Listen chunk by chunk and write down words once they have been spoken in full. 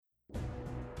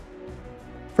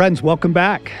Friends, welcome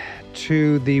back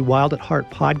to the Wild at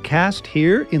Heart podcast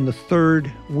here in the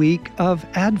third week of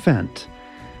Advent,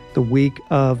 the week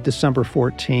of December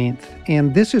 14th.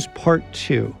 And this is part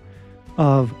 2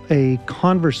 of a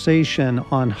conversation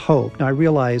on hope. Now, I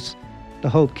realize the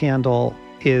Hope Candle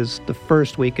is the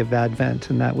first week of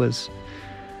Advent, and that was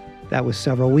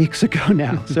several weeks ago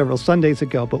now, several Sundays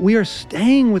ago. But we are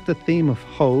staying with the theme of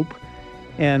hope.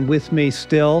 And with me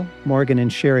still, Morgan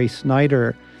and Sherry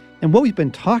Snyder. And what we've been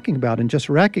talking about and just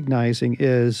recognizing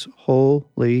is,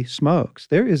 holy smokes,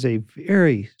 there is a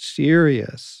very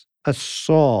serious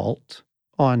assault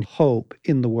on hope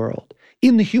in the world,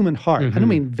 in the human heart. I don't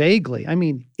mean vaguely, I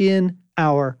mean in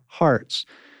our hearts.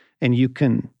 And you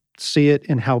can see it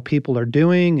in how people are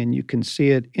doing, and you can see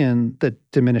it in the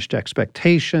diminished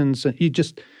expectations. And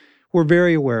we're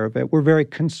very aware of it. We're very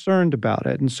concerned about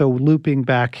it. And so looping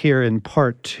back here in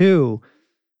part 2,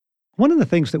 one of the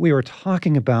things that we were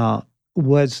talking about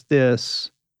was this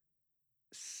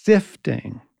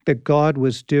sifting that God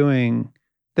was doing,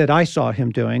 that I saw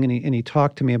him doing, and he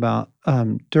talked to me about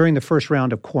during the first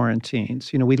round of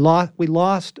quarantines. You know, we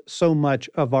lost so much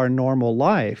of our normal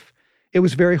life. It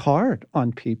was very hard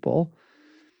on people.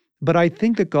 But I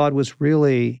think that God was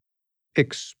really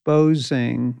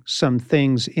exposing some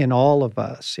things in all of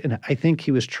us. And I think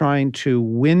he was trying to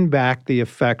win back the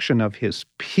affection of his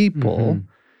people.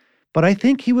 But I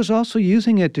think he was also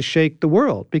using it to shake the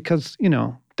world because, you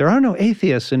know, there are no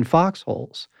atheists in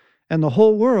foxholes, and the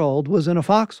whole world was in a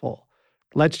foxhole.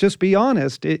 Let's just be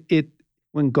honest.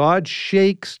 When God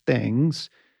shakes things,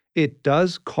 it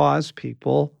does cause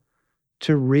people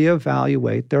to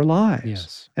reevaluate their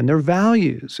lives and their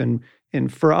values.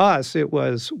 And for us, it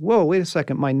was, whoa, wait a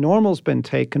second, my normal's been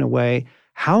taken away.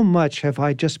 How much have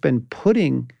I just been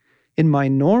putting in my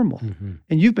normal?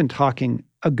 And you've been talking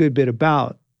a good bit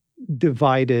about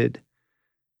divided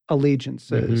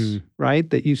allegiances, right?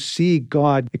 That you see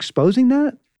God exposing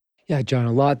that? Yeah, John,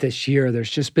 a lot this year.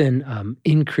 There's just been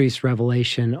increased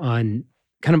revelation on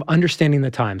kind of understanding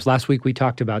the times. Last week, we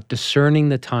talked about discerning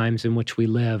the times in which we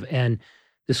live and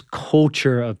this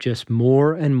culture of just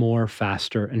more and more,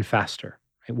 faster and faster.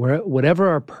 Right? Whatever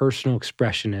our personal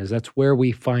expression is, that's where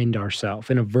we find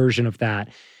ourselves in a version of that.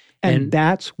 And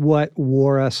that's what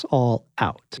wore us all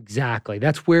out. Exactly.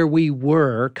 That's where we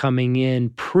were coming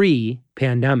in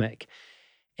pre-pandemic.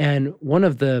 And one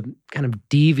of the kind of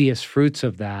devious fruits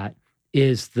of that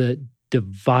is the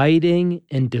dividing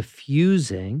and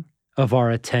diffusing of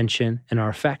our attention and our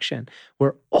affection,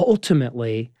 where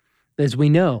ultimately, as we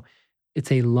know,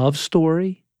 it's a love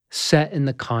story set in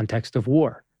the context of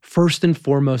war. First and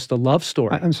foremost, a love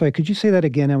story. I'm sorry, could you say that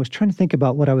again? I was trying to think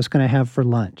about what I was going to have for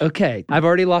lunch. Okay, I've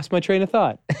already lost my train of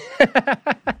thought.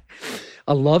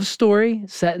 A love story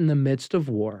set in the midst of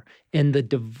war, and the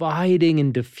dividing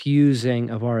and diffusing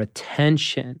of our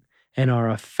attention and our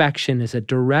affection is a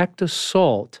direct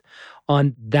assault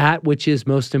on that which is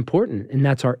most important, and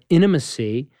that's our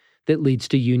intimacy that leads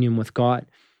to union with God.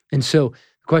 And so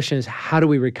the question is, how do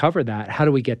we recover that? How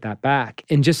do we get that back?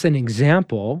 And just an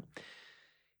example,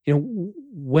 you know,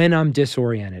 when I'm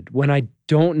disoriented, when I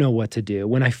don't know what to do,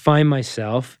 when I find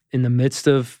myself in the midst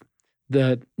of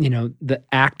the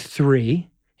act 3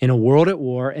 in a world at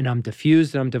war, and I'm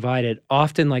diffused and I'm divided,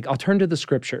 often I'll turn to the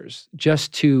scriptures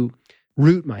just to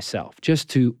root myself, just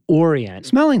to orient.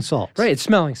 Smelling salts. Right, it's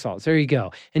smelling salts. There you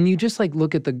go. And you just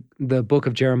look at the book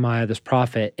of Jeremiah, this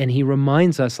prophet, and he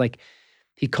reminds us,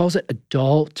 he calls it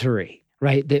adultery,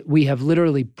 right? That we have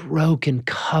literally broken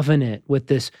covenant with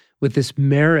this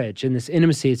marriage and this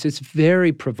intimacy. It's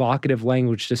very provocative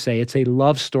language to say it's a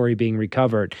love story being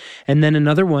recovered. And then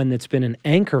another one that's been an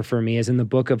anchor for me is in the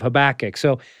book of Habakkuk.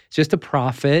 So it's just a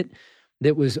prophet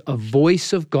that was a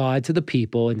voice of God to the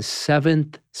people in the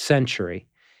 7th century.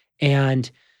 And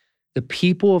the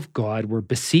people of God were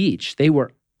besieged. They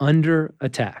were under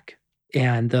attack.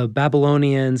 And the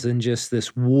Babylonians and just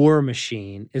this war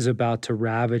machine is about to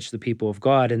ravage the people of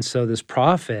God. And so this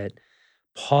prophet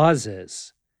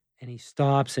pauses and he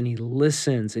stops and he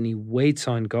listens and he waits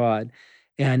on God.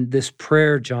 And this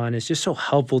prayer, John, is just so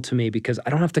helpful to me because I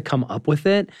don't have to come up with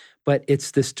it, but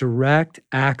it's this direct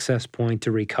access point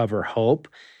to recover hope.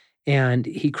 And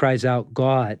he cries out,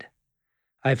 God,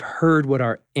 I've heard what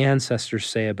our ancestors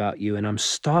say about you, and I'm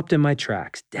stopped in my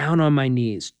tracks, down on my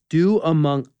knees. Do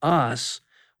among us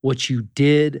what you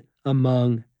did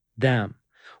among them.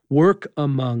 Work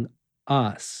among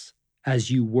us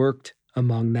as you worked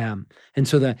among them. And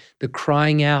so the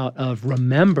crying out of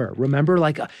remember,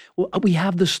 we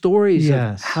have the stories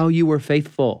of how you were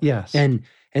faithful. Yes.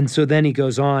 And so then he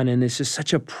goes on, and this is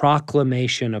such a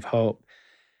proclamation of hope.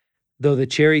 Though the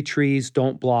cherry trees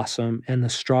don't blossom and the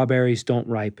strawberries don't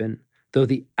ripen, though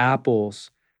the apples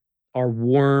are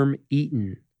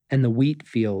worm-eaten and the wheat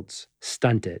fields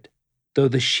stunted, though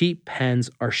the sheep pens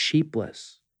are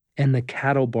sheepless and the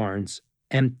cattle barns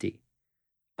empty,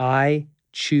 I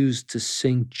choose to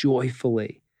sing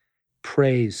joyfully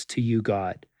praise to you,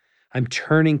 God. I'm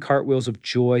turning cartwheels of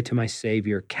joy to my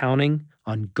Savior, counting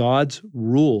on God's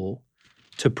rule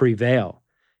to prevail.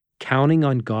 Counting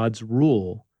on God's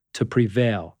rule to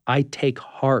prevail. I take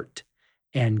heart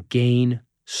and gain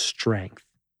strength.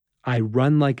 I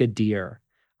run like a deer.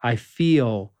 I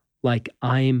feel like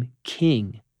I'm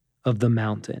king of the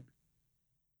mountain.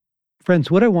 Friends,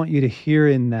 what I want you to hear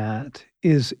in that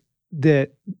is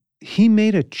that he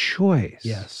made a choice.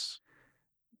 Yes.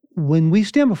 When we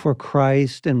stand before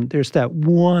Christ and there's that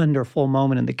wonderful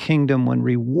moment in the kingdom when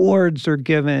rewards are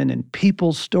given and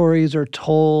people's stories are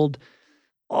told,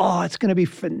 oh, it's going to be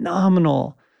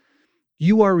phenomenal.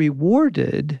 You are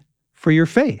rewarded for your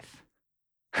faith.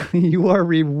 You are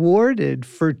rewarded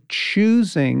for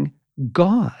choosing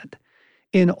God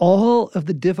in all of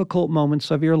the difficult moments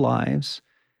of your lives,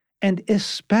 and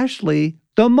especially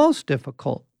the most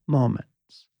difficult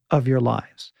moments of your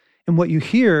lives. And what you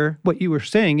hear, what you were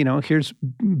saying, here's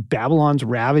Babylon's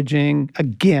ravaging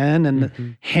again and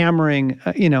the hammering,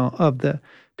 of the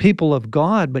people of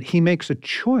God, but he makes a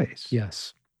choice.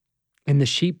 Yes. And the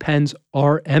sheep pens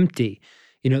are empty.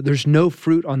 There's no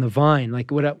fruit on the vine.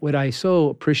 Like what I so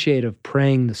appreciate of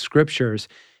praying the scriptures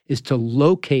is to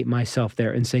locate myself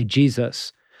there and say,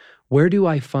 Jesus, where do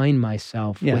I find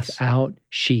myself without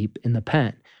sheep in the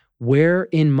pen? Where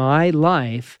in my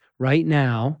life right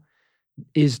now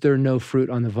is there no fruit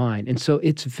on the vine? And so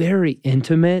it's very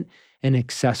intimate and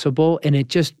accessible, and it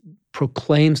just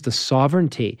proclaims the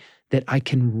sovereignty that I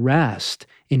can rest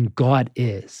in God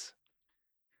is.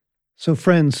 So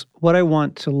friends, what I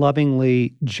want to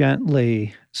lovingly,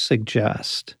 gently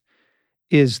suggest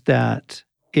is that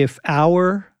if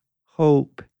our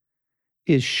hope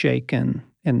is shaken,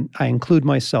 and I include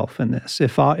myself in this,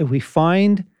 if we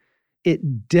find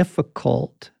it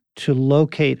difficult to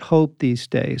locate hope these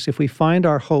days, if we find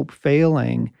our hope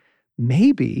failing,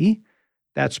 maybe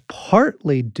that's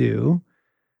partly due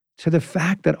to the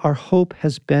fact that our hope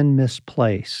has been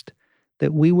misplaced,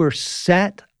 that we were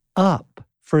set up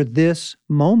for this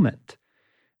moment.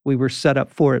 We were set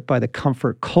up for it by the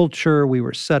comfort culture. We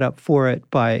were set up for it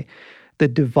by the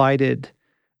divided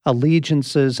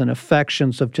allegiances and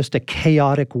affections of just a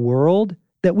chaotic world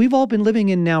that we've all been living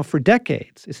in now for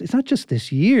decades. It's not just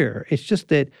this year. It's just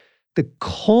that the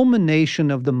culmination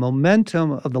of the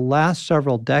momentum of the last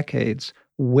several decades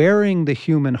wearing the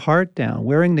human heart down,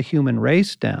 wearing the human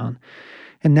race down,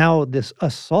 and now this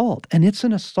assault, and it's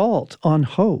an assault on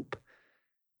hope.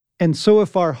 And so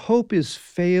if our hope is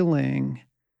failing,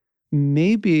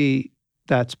 maybe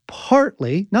that's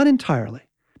partly, not entirely,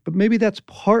 but maybe that's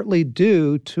partly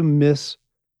due to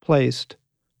misplaced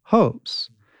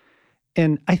hopes.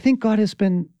 And I think God has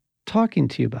been talking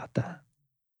to you about that.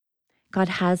 God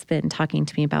has been talking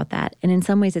to me about that. And in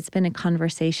some ways, it's been a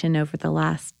conversation over the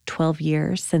last 12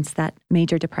 years since that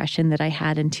major depression that I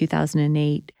had in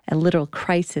 2008, a literal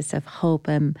crisis of hope,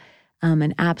 an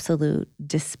absolute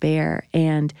despair.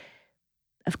 And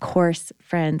of course,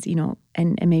 friends,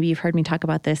 and maybe you've heard me talk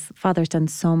about this, Father's done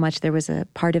so much. There was a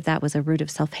part of that was a root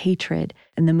of self-hatred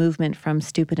and the movement from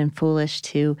stupid and foolish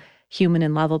to human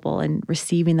and lovable and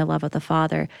receiving the love of the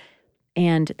Father.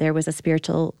 And there was a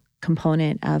spiritual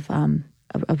component of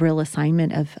a real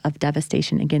assignment of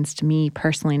devastation against me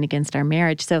personally and against our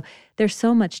marriage. So there's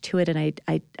so much to it, and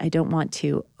I don't want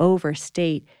to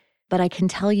overstate, but I can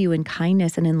tell you in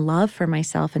kindness and in love for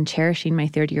myself and cherishing my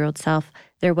 30-year-old self,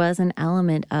 there was an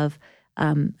element of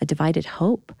a divided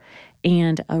hope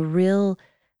and a real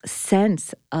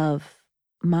sense of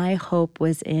my hope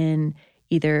was in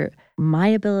either my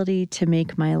ability to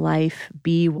make my life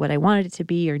be what I wanted it to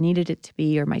be or needed it to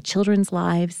be, or my children's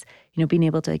lives, being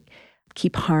able to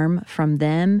keep harm from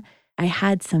them. I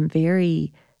had some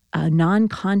very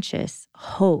non-conscious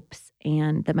hopes,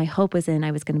 and that my hope was in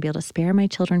I was going to be able to spare my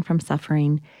children from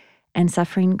suffering, and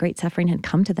great suffering had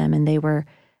come to them, and they were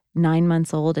 9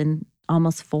 months old and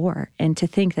almost 4. And to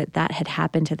think that that had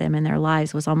happened to them in their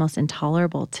lives was almost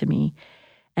intolerable to me.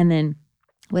 And then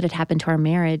what had happened to our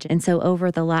marriage. And so over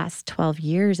the last 12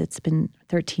 years, it's been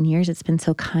 13 years, it's been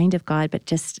so kind of God, but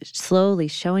just slowly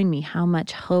showing me how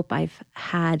much hope I've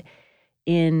had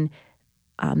in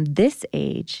this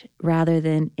age rather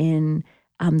than in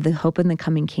the hope in the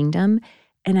coming kingdom.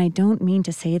 And I don't mean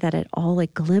to say that at all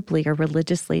like glibly or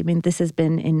religiously. I mean, this has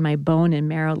been in my bone and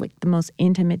marrow, like the most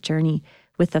intimate journey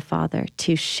with the Father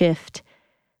to shift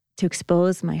to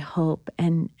expose my hope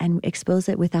and expose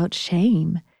it without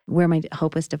shame where my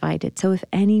hope was divided. So if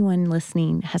anyone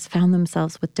listening has found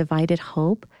themselves with divided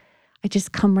hope, I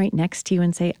just come right next to you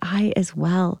and say, I as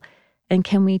well. And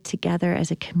can we together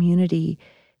as a community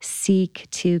seek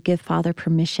to give Father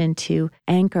permission to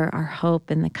anchor our hope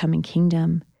in the coming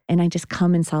kingdom? And I just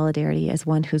come in solidarity as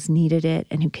one who's needed it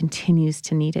and who continues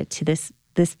to need it to this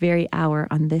very hour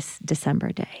on this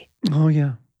December day. Oh,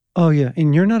 yeah. Oh, yeah.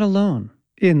 And you're not alone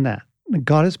in that.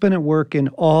 God has been at work in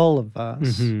all of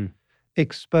us,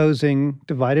 exposing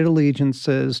divided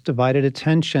allegiances, divided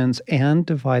attentions, and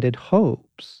divided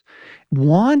hopes,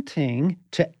 wanting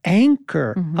to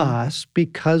anchor us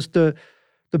because the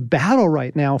battle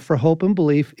right now for hope and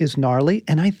belief is gnarly,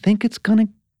 and I think it's gonna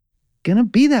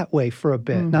be that way for a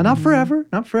bit. Now, not forever.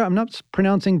 I'm not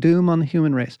pronouncing doom on the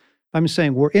human race. I'm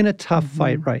saying we're in a tough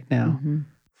fight right now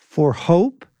for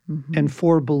hope and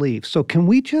for belief. So can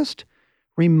we just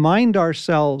remind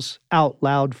ourselves out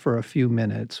loud for a few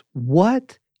minutes,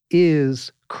 what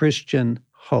is Christian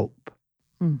hope?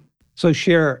 So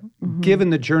Cher, given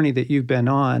the journey that you've been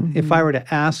on, if I were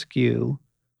to ask you,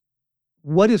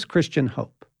 what is Christian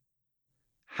hope?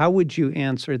 How would you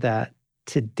answer that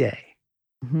today?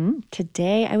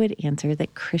 Today, I would answer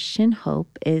that Christian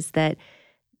hope is that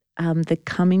the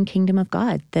coming kingdom of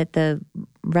God, that the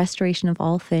restoration of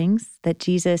all things, that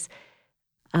Jesus,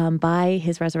 by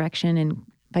his resurrection and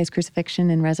by his crucifixion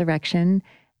and resurrection,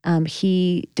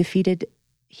 he defeated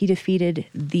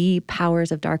the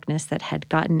powers of darkness that had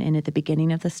gotten in at the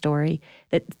beginning of the story,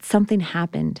 that something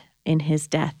happened in his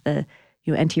death.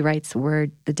 N.T. Wright's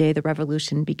word, the day the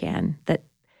revolution began, that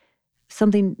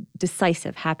something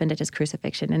decisive happened at his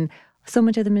crucifixion. And so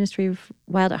much of the ministry of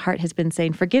Wild at Heart has been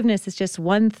saying forgiveness is just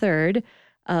 1/3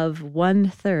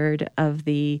 of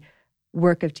the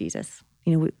work of Jesus.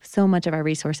 So much of our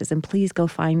resources, and please go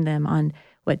find them on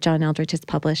what John Eldredge has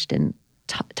published and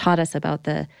taught us about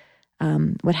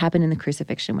what happened in the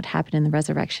crucifixion, what happened in the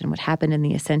resurrection, what happened in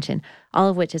the ascension, all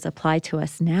of which is applied to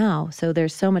us now. So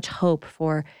there's so much hope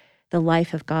for the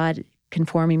life of God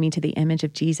conforming me to the image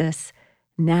of Jesus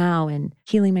now and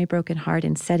healing my broken heart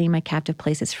and setting my captive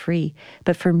places free.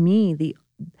 But for me,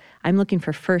 I'm looking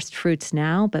for first fruits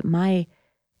now, but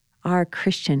our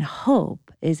Christian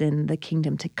hope is in the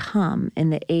kingdom to come, in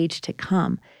the age to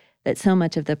come, that so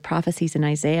much of the prophecies in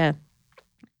Isaiah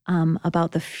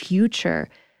about the future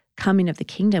coming of the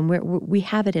kingdom, we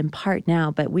have it in part now,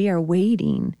 but we are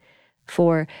waiting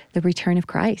for the return of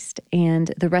Christ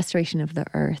and the restoration of the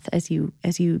earth, as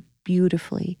you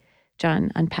beautifully,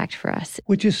 John, unpacked for us.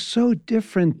 Which is so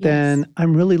different than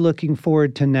I'm really looking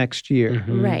forward to next year.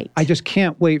 Right. I just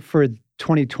can't wait for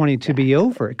 2020 to be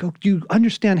over. Do you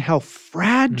understand how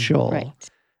fragile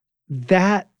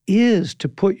that is to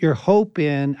put your hope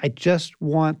in? I just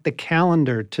want the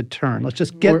calendar to turn. Let's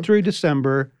just get through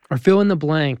December. Or fill in the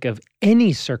blank of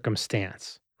any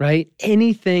circumstance, right?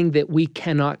 Anything that we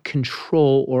cannot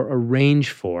control or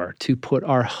arrange for to put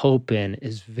our hope in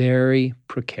is very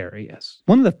precarious.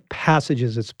 One of the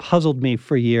passages that's puzzled me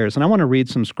for years, and I want to read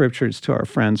some scriptures to our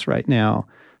friends right now.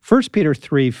 1 Peter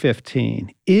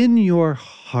 3:15, in your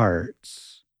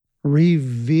hearts,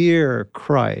 revere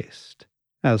Christ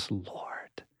as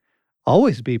Lord.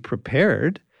 Always be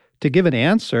prepared to give an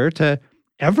answer to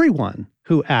everyone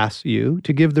who asks you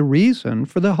to give the reason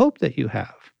for the hope that you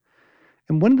have.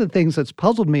 And one of the things that's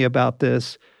puzzled me about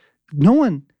this, no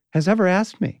one has ever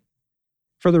asked me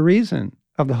for the reason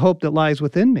of the hope that lies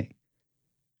within me.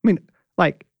 I mean,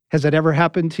 has that ever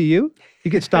happened to you?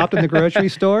 You get stopped in the grocery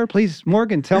store? Please,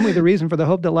 Morgan, tell me the reason for the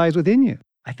hope that lies within you.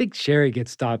 I think Sherry gets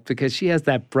stopped because she has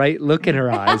that bright look in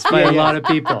her eyes by a lot of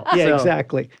people. Yeah,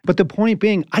 exactly. But the point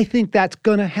being, I think that's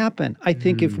going to happen. I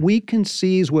think if we can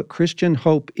seize what Christian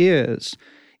hope is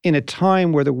in a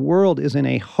time where the world is in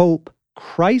a hope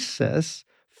crisis,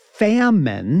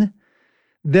 famine,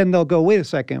 then they'll go, wait a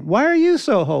second, why are you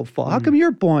so hopeful? How come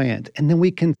you're buoyant? And then we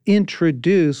can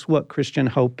introduce what Christian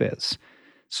hope is.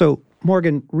 So,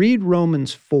 Morgan, read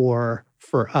Romans 4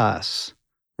 for us.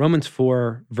 Romans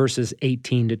 4, verses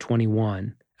 18 to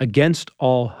 21. Against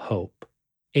all hope,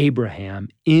 Abraham,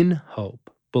 in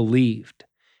hope, believed,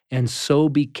 and so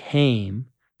became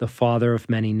the father of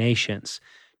many nations.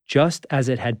 Just as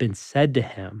it had been said to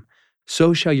him,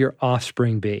 so shall your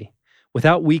offspring be.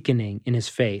 Without weakening in his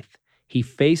faith, he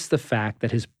faced the fact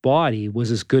that his body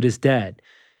was as good as dead,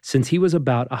 since he was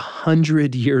about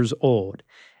 100 years old,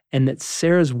 and that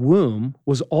Sarah's womb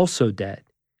was also dead.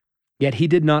 Yet he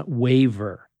did not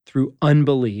waver through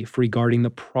unbelief regarding the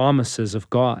promises of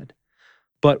God,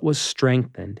 but was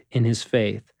strengthened in his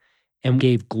faith, and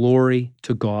gave glory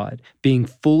to God, being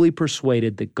fully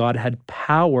persuaded that God had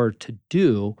power to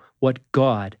do what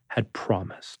God had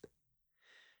promised.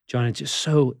 John, it's just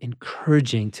so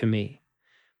encouraging to me.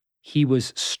 He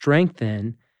was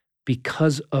strengthened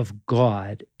because of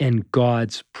God and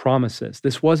God's promises.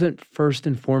 This wasn't first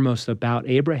and foremost about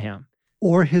Abraham.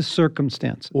 Or his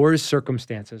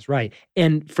circumstances. Right.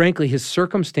 And frankly, his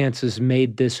circumstances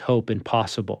made this hope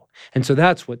impossible. And so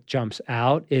that's what jumps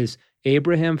out is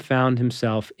Abraham found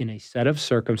himself in a set of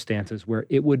circumstances where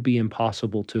it would be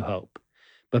impossible to hope.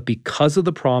 But because of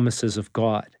the promises of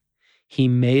God, he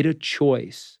made a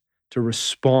choice to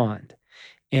respond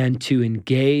and to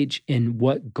engage in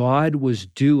what God was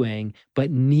doing, but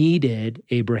needed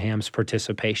Abraham's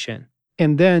participation.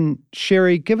 And then,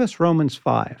 Sherry, give us Romans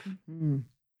 5. Mm-hmm.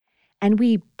 And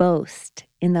we boast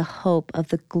in the hope of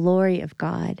the glory of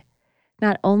God.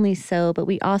 Not only so, but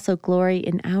we also glory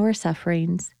in our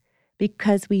sufferings,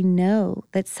 because we know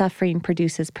that suffering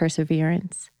produces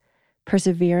perseverance.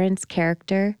 Perseverance,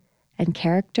 character, and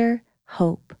character,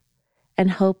 hope. And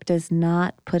hope does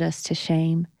not put us to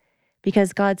shame,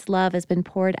 because God's love has been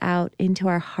poured out into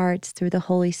our hearts through the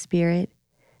Holy Spirit,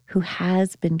 who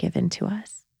has been given to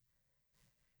us.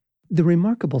 The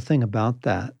remarkable thing about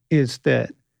that is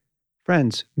that,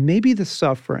 friends, maybe the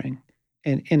suffering,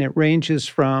 and it ranges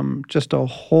from just a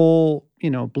whole,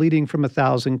 bleeding from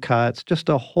 1,000 cuts, just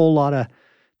a whole lot of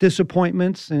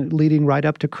disappointments and leading right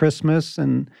up to Christmas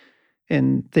and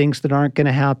things that aren't going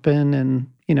to happen and,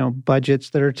 budgets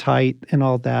that are tight and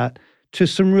all that, to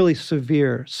some really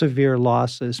severe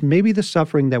losses. Maybe the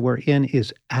suffering that we're in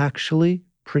is actually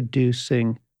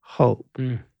producing hope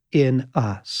in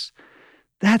us.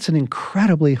 That's an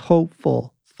incredibly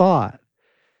hopeful thought.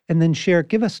 And then, Cher,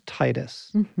 give us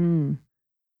Titus. Mm-hmm.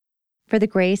 For the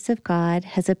grace of God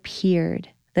has appeared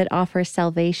that offers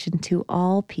salvation to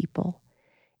all people.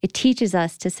 It teaches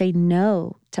us to say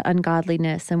no to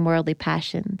ungodliness and worldly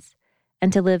passions,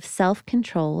 and to live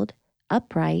self-controlled,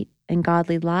 upright, and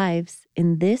godly lives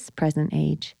in this present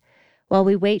age, while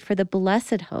we wait for the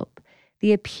blessed hope,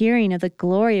 the appearing of the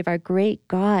glory of our great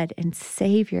God and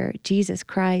Savior, Jesus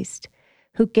Christ,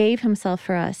 who gave himself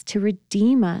for us to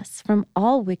redeem us from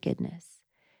all wickedness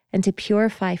and to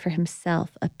purify for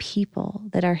himself a people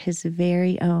that are his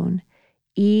very own,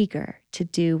 eager to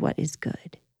do what is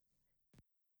good.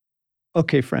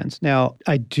 Okay, friends. Now,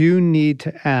 I do need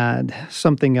to add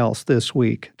something else this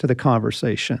week to the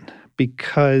conversation,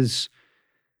 because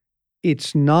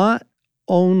it's not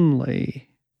only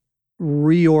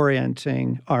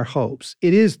reorienting our hopes.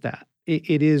 It is that.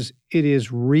 It is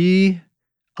realigning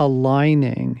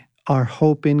our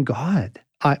hope in God.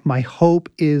 My hope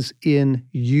is in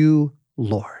you,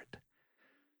 Lord.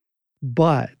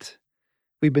 But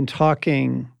we've been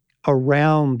talking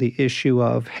around the issue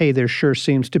of, hey, there sure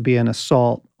seems to be an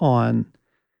assault on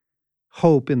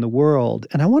hope in the world.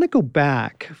 And I want to go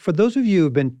back. For those of you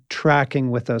who've been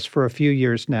tracking with us for a few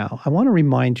years now, I want to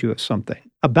remind you of something.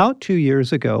 About 2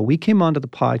 years ago, we came onto the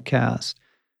podcast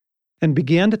and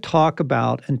began to talk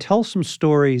about and tell some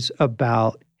stories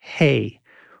about, hey,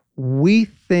 we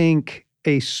think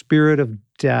a spirit of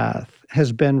death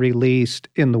has been released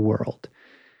in the world.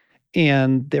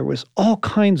 And there was all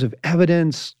kinds of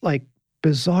evidence, like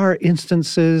bizarre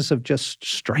instances of just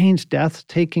strange deaths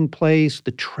taking place,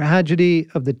 the tragedy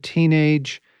of the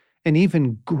teenage and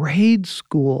even grade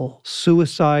school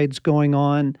suicides going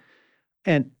on.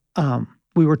 And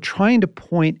we were trying to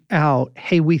point out,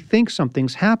 hey, we think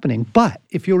something's happening. But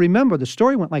if you'll remember, the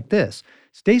story went like this.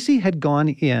 Stacy had gone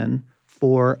in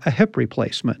for a hip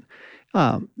replacement.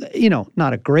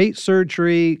 Not a great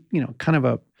surgery, kind of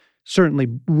a certainly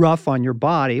rough on your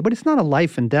body, but it's not a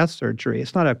life and death surgery.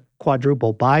 It's not a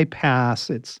quadruple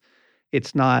bypass. It's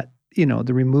not,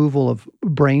 the removal of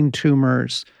brain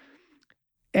tumors.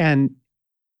 And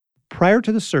prior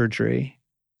to the surgery,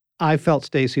 I felt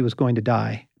Stacy was going to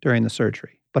die during the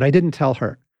surgery, but I didn't tell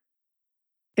her.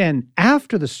 And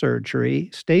after the surgery,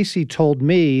 Stacy told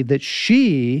me that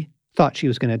she thought she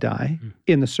was going to die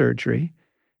in the surgery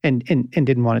and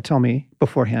didn't want to tell me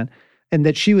beforehand, and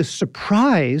that she was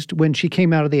surprised when she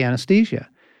came out of the anesthesia.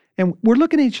 And we're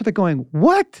looking at each other going,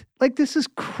 what? Like, this is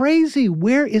crazy.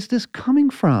 Where is this coming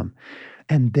from?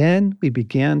 And then we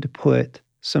began to put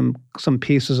some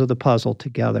pieces of the puzzle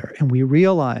together, and we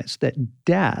realized that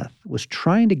death was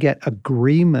trying to get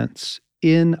agreements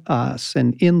in us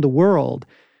and in the world.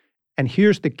 And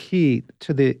here's the key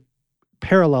to the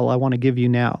parallel I want to give you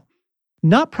now.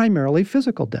 Not primarily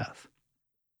physical death.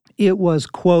 It was,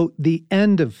 quote, the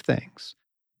end of things.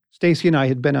 Stacy and I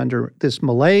had been under this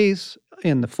malaise,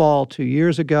 in the fall 2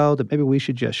 years ago that maybe we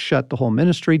should just shut the whole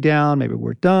ministry down. Maybe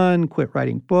we're done, quit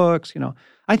writing books.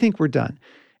 I think we're done.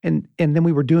 And then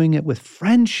we were doing it with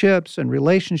friendships and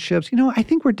relationships. I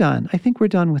think we're done. I think we're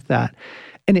done with that.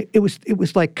 And it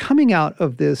was like coming out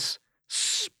of this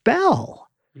spell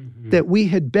that we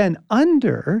had been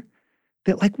under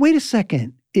that, like, wait a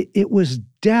second, it was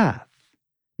death.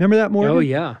 Remember that, Morgan? Oh,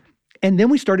 yeah. And then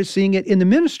we started seeing it in the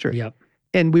ministry. Yep.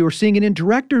 And we were seeing it in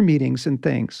director meetings and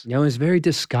things. It was very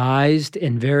disguised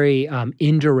and very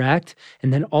indirect.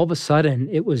 And then all of a sudden,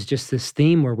 it was just this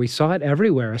theme where we saw it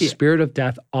everywhere, a spirit of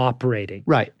death operating.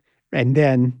 Right. And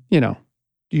then,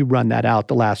 you run that out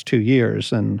the last 2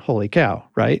 years and holy cow,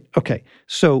 right? Okay.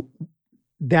 So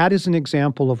that is an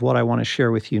example of what I want to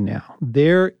share with you now.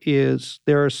 There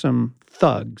are some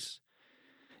thugs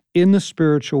in the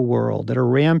spiritual world that are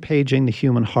rampaging the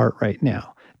human heart right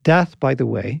now. Death, by the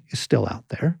way, is still out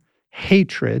there.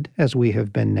 Hatred, as we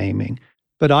have been naming.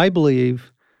 But I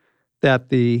believe that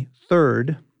the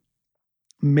third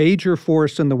major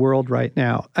force in the world right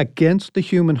now against the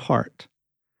human heart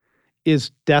is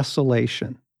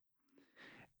desolation.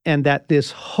 And that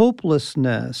this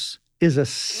hopelessness is a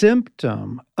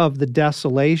symptom of the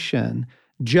desolation,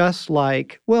 just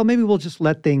like, well, maybe we'll just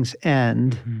let things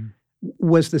end,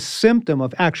 was the symptom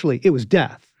of actually, it was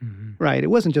death. Right?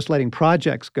 It wasn't just letting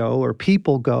projects go or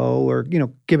people go or,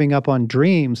 giving up on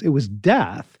dreams. It was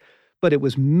death, but it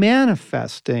was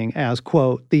manifesting as,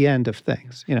 quote, the end of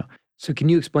things, So can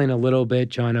you explain a little bit,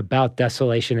 John, about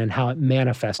desolation and how it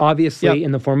manifests? Obviously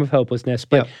in the form of hopelessness,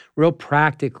 but real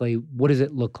practically, what does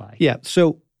it look like? Yeah.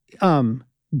 So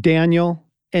Daniel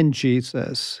and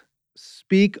Jesus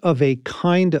speak of a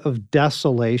kind of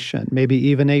desolation, maybe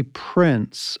even a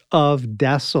prince of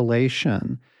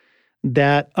desolation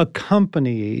that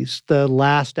accompanies the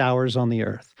last hours on the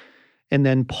earth. And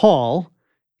then Paul,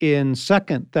 in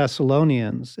 2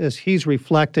 Thessalonians, as he's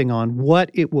reflecting on what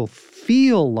it will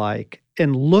feel like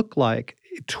and look like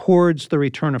towards the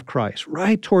return of Christ,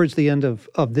 right towards the end of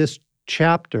this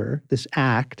chapter, this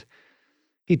act,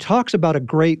 he talks about a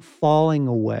great falling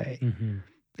away.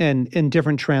 And in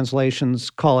different translations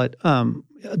call it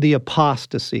the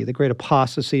apostasy, the great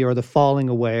apostasy, or the falling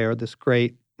away, or this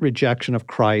great rejection of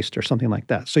Christ or something like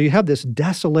that. So you have this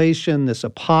desolation, this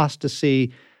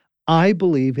apostasy. I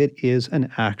believe it is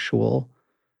an actual,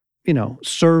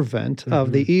 servant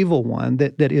of the evil one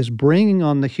that is bringing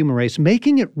on the human race,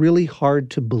 making it really hard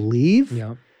to believe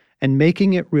and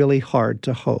making it really hard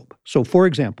to hope. So, for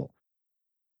example,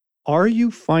 are you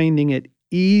finding it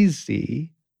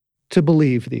easy to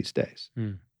believe these days?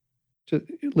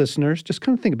 Listeners, just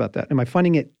kind of think about that. Am I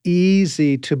finding it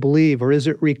easy to believe, or is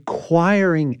it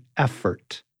requiring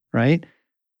effort, right?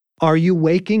 Are you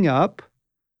waking up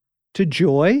to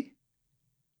joy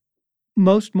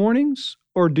most mornings,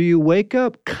 or do you wake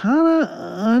up kind of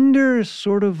under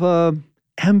sort of a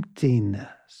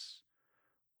emptiness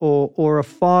or a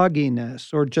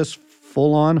fogginess or just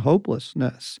full-on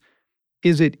hopelessness?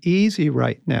 Is it easy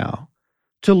right now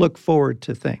to look forward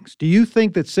to things? Do you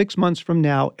think that 6 months from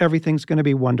now, everything's going to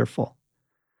be wonderful?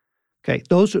 Okay,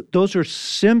 those are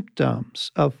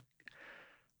symptoms of,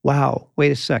 wow,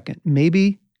 wait a second,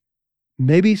 maybe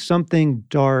something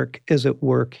dark is at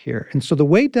work here. And so the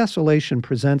way desolation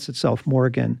presents itself,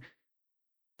 Morgan,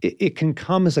 it can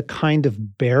come as a kind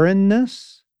of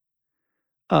barrenness,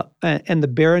 and the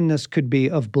barrenness could be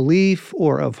of belief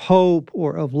or of hope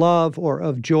or of love or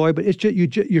of joy, but it's just,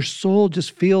 your soul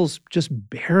just feels just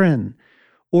barren,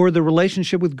 or the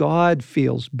relationship with God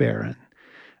feels barren.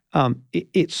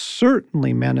 It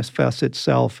certainly manifests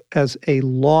itself as a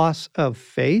loss of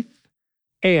faith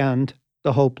and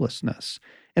the hopelessness.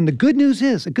 And the good news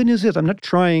is, I'm not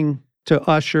trying to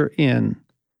usher in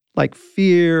like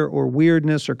fear or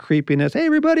weirdness or creepiness. Hey,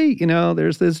 everybody,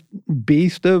 there's this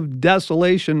beast of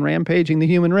desolation rampaging the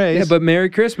human race. Yeah, but Merry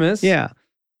Christmas. Yeah.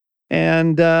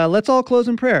 And let's all close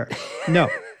in prayer. No,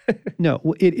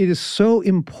 it is so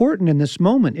important in this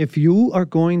moment. If you are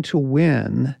going to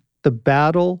win the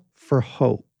battle for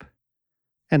hope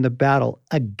and the battle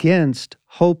against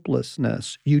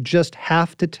hopelessness, you just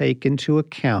have to take into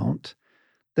account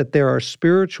that there are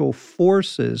spiritual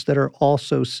forces that are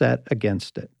also set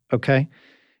against it. Okay?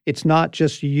 It's not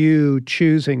just you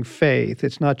choosing faith.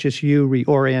 It's not just you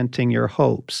reorienting your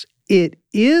hopes. It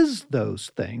is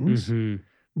those things, and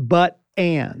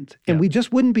we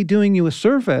just wouldn't be doing you a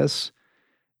service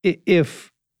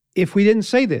if we didn't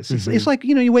say this. It's like,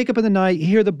 you wake up in the night, you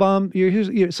hear the bump,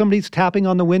 somebody's tapping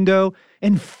on the window,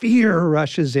 and fear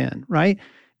rushes in, right?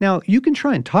 Now, you can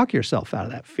try and talk yourself out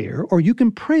of that fear, or you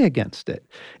can pray against it.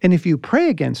 And if you pray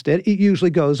against it, it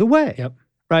usually goes away. Yep.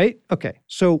 Right? Okay.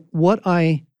 So what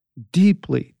I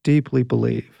deeply, deeply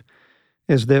believe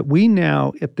is that we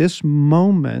now, at this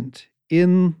moment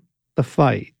in the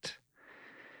fight,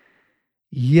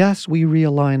 yes, we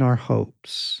realign our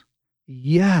hopes.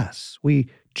 Yes, we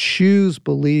choose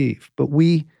belief, but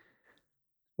we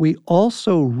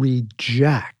also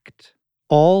reject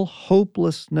all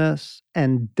hopelessness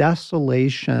and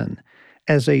desolation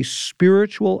as a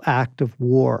spiritual act of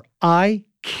war. I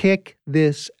kick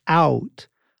this out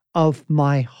of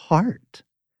my heart.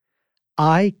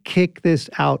 I kick this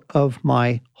out of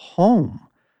my home.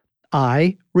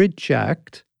 I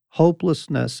reject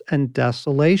hopelessness and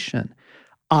desolation.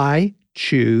 I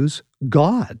choose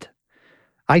God.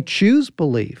 I choose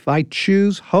belief. I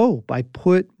choose hope. I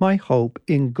put my hope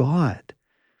in God.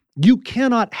 You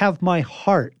cannot have my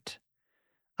heart.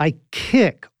 I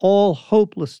kick all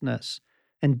hopelessness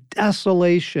and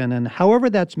desolation and however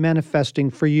that's manifesting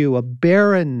for you, a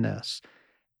barrenness,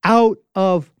 out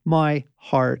of my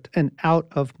heart and out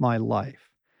of my life.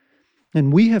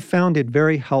 And we have found it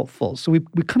very helpful. So we've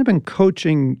kind of been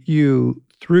coaching you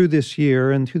through this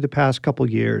year and through the past couple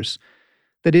years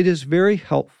that it is very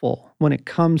helpful when it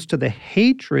comes to the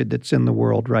hatred that's in the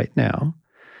world right now,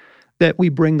 that we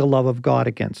bring the love of God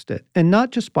against it. And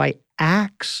not just by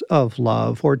acts of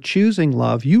love or choosing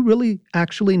love. You really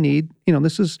actually need,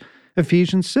 this is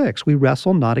Ephesians 6. We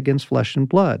wrestle not against flesh and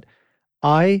blood.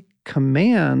 I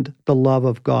command the love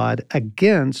of God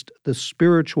against the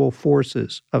spiritual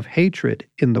forces of hatred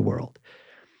in the world.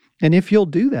 And if you'll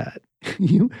do that,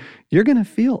 you're going to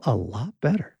feel a lot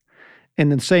better.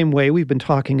 And in the same way, we've been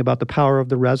talking about the power of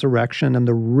the resurrection and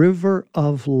the river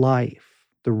of life,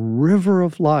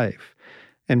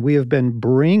 And we have been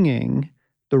bringing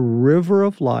the river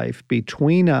of life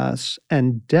between us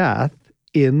and death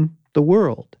in the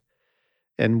world.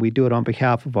 And we do it on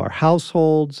behalf of our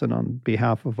households and on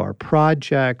behalf of our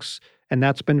projects, and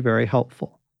that's been very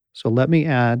helpful. So let me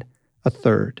add a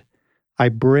third. I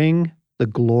bring the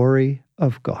glory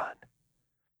of God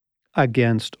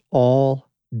against all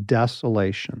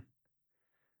desolation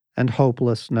and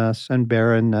hopelessness and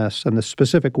barrenness and the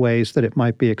specific ways that it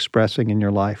might be expressing in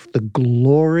your life. The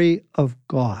glory of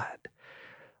God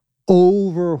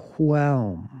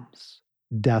overwhelms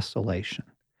desolation.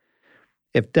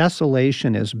 If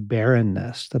desolation is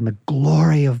barrenness, then the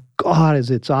glory of God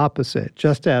is its opposite,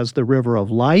 just as the river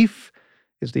of life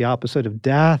is the opposite of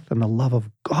death and the love of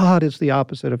God is the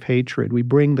opposite of hatred. We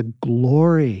bring the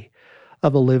glory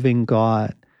of a living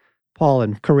God. Paul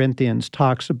in Corinthians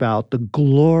talks about the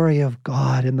glory of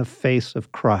God in the face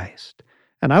of Christ.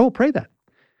 And I will pray that.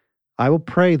 I will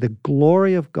pray the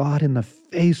glory of God in the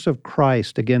face of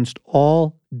Christ against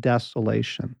all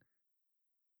desolation.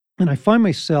 And I find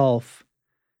myself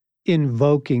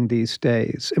invoking these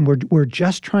days, and we're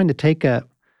just trying to take a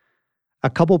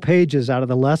couple pages out of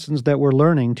the lessons that we're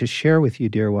learning to share with you,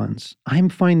 dear ones. I'm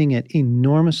finding it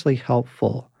enormously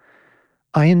helpful.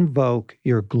 I invoke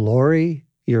your glory,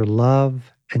 your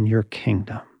love, and your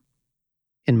kingdom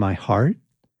in my heart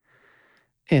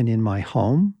and in my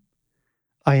home.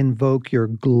 I invoke your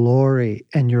glory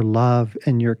and your love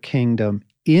and your kingdom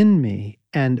in me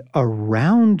and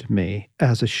around me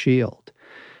as a shield.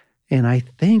 And I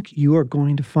think you are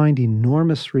going to find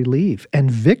enormous relief and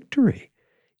victory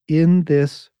in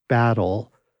this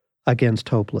battle against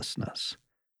hopelessness.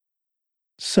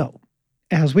 So,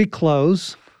 as we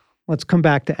close, let's come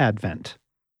back to Advent.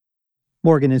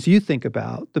 Morgan, as you think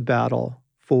about the battle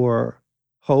for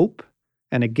hope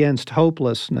and against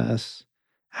hopelessness,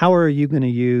 how are you going to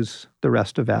use the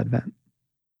rest of Advent?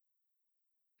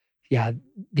 Yeah,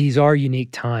 these are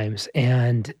unique times.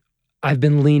 And I've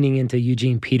been leaning into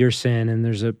Eugene Peterson, and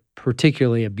there's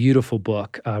particularly a beautiful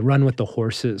book, Run with the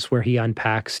Horses, where he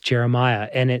unpacks Jeremiah.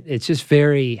 And it's just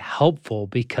very helpful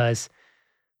because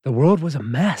the world was a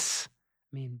mess.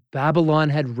 I mean, Babylon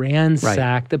had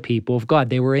ransacked the people of God.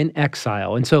 They were in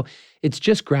exile. And so it's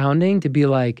just grounding to be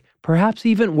like, perhaps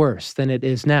even worse than it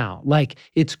is now. Like,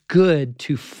 it's good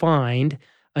to find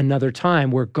another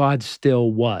time where God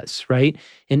still was, right?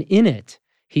 And in it,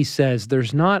 he says,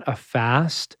 there's not a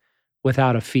fast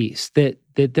without a feast, that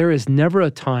there is never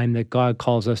a time that God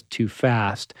calls us to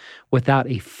fast without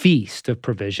a feast of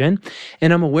provision.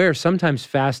 And I'm aware sometimes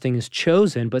fasting is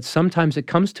chosen, but sometimes it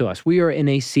comes to us. We are in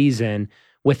a season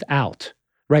without,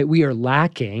 right? We are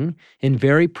lacking in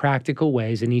very practical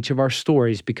ways in each of our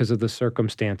stories because of the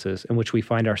circumstances in which we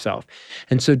find ourselves.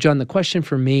 And so, John, the question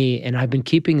for me, and I've been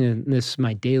keeping this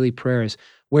my daily prayer, is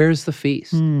where's the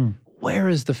feast? Where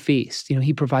is the feast?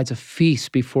 He provides a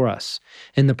feast before us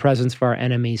in the presence of our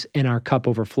enemies, and our cup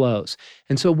overflows.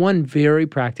 And so one very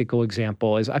practical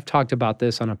example is, I've talked about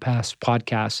this on a past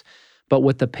podcast, but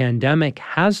what the pandemic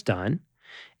has done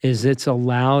is it's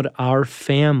allowed our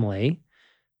family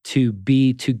to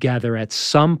be together at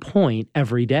some point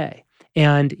every day.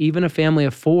 And even a family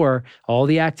of 4, all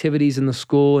the activities in the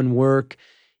school and work,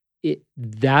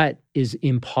 that is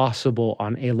impossible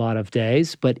on a lot of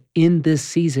days. But in this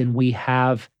season, we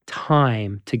have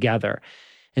time together.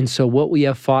 And so what we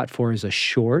have fought for is a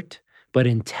short but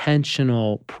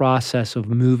intentional process of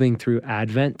moving through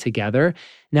Advent together.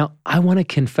 Now, I want to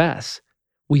confess,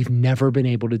 we've never been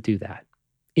able to do that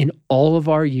in all of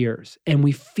our years. And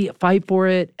we fight for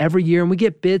it every year, and we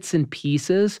get bits and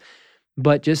pieces.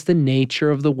 But just the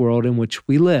nature of the world in which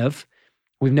we live,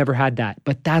 we've never had that.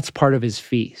 But that's part of his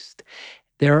feast.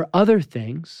 There are other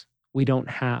things we don't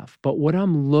have. But what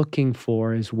I'm looking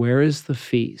for is, where is the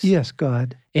feast? Yes,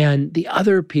 God. And the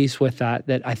other piece with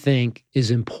that I think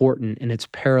is important, and it's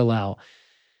parallel,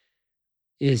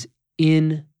 is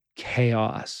in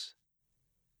chaos,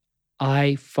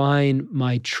 I find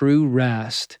my true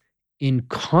rest in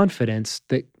confidence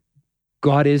that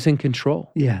God is in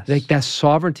control. Yes. Like, that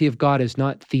sovereignty of God is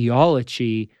not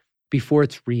theology before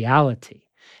it's reality.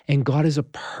 And God is a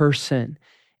person,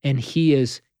 and he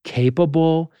is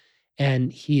capable,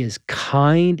 and he is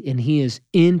kind, and he is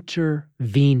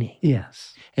intervening.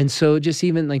 Yes. And so just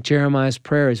even like Jeremiah's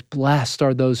prayer is, blessed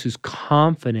are those whose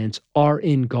confidence are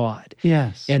in God.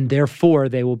 Yes. And therefore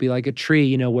they will be like a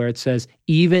tree, where it says,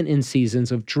 even in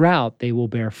seasons of drought, they will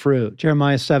bear fruit.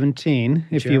 Jeremiah 17,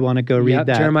 if you want to go read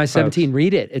that. Jeremiah 17,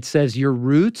 read it. It says, your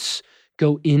roots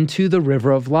go into the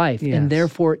river of life. Yes. And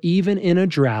therefore, even in a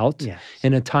drought, Yes.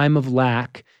 in a time of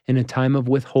lack, in a time of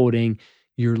withholding,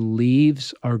 your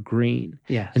leaves are green.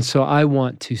 Yes. And so I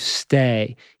want to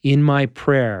stay in my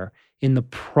prayer in the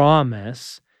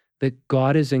promise that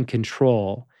God is in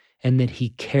control and that he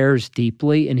cares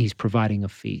deeply and he's providing a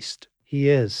feast. He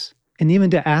is. And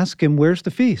even to ask him, where's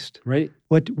the feast? Right?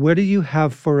 What do you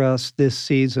have for us this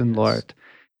season, Lord?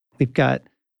 We've got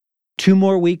 2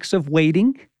 more weeks of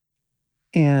waiting.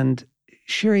 And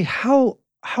Sherry, how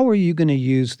are you going to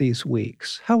use these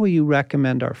weeks? How will you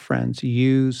recommend our friends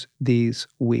use these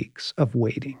weeks of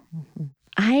waiting?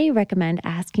 I recommend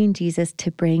asking Jesus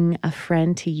to bring a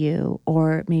friend to you,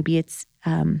 or maybe it's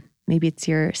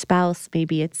your spouse,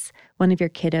 maybe it's one of your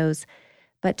kiddos,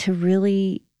 but to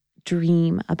really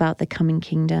dream about the coming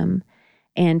kingdom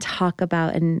and talk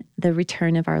about the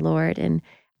return of our Lord. And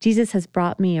Jesus has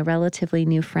brought me a relatively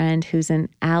new friend who's an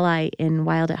ally in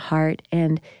Wild at Heart,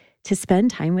 and to spend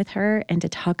time with her and to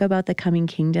talk about the coming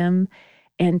kingdom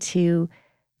and to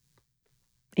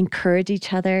encourage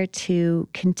each other to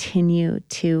continue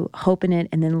to hope in it,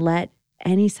 and then let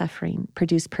any suffering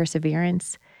produce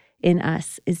perseverance in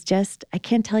us is just, I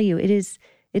can't tell you, it is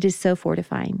so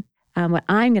fortifying. What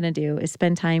I'm going to do is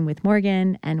spend time with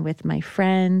Morgan and with my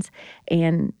friends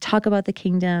and talk about the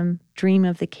kingdom, dream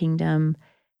of the kingdom,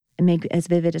 and make as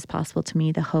vivid as possible to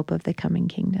me the hope of the coming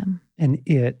kingdom. And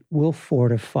it will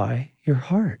fortify your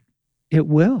heart. It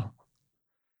will.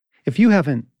 If you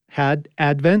haven't had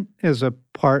Advent as a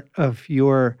part of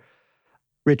your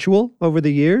ritual over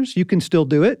the years, you can still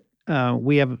do it.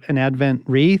 We have an Advent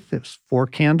wreath. It's 4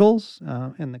 candles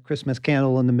and the Christmas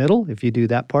candle in the middle, if you do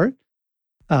that part.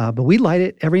 But we light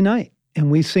it every night,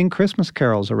 and we sing Christmas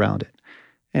carols around it.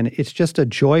 And it's just a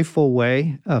joyful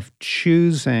way of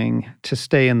choosing to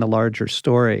stay in the larger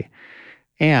story,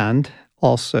 and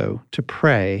also to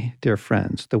pray, dear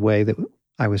friends, the way that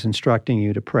I was instructing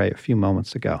you to pray a few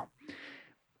moments ago.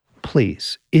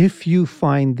 Please, if you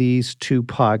find these 2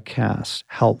 podcasts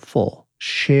helpful,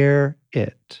 share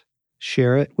it.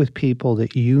 Share it with people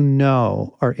that you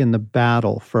know are in the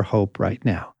battle for hope right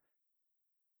now.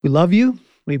 We love you,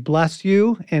 we bless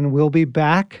you, and we'll be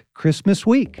back Christmas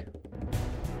week.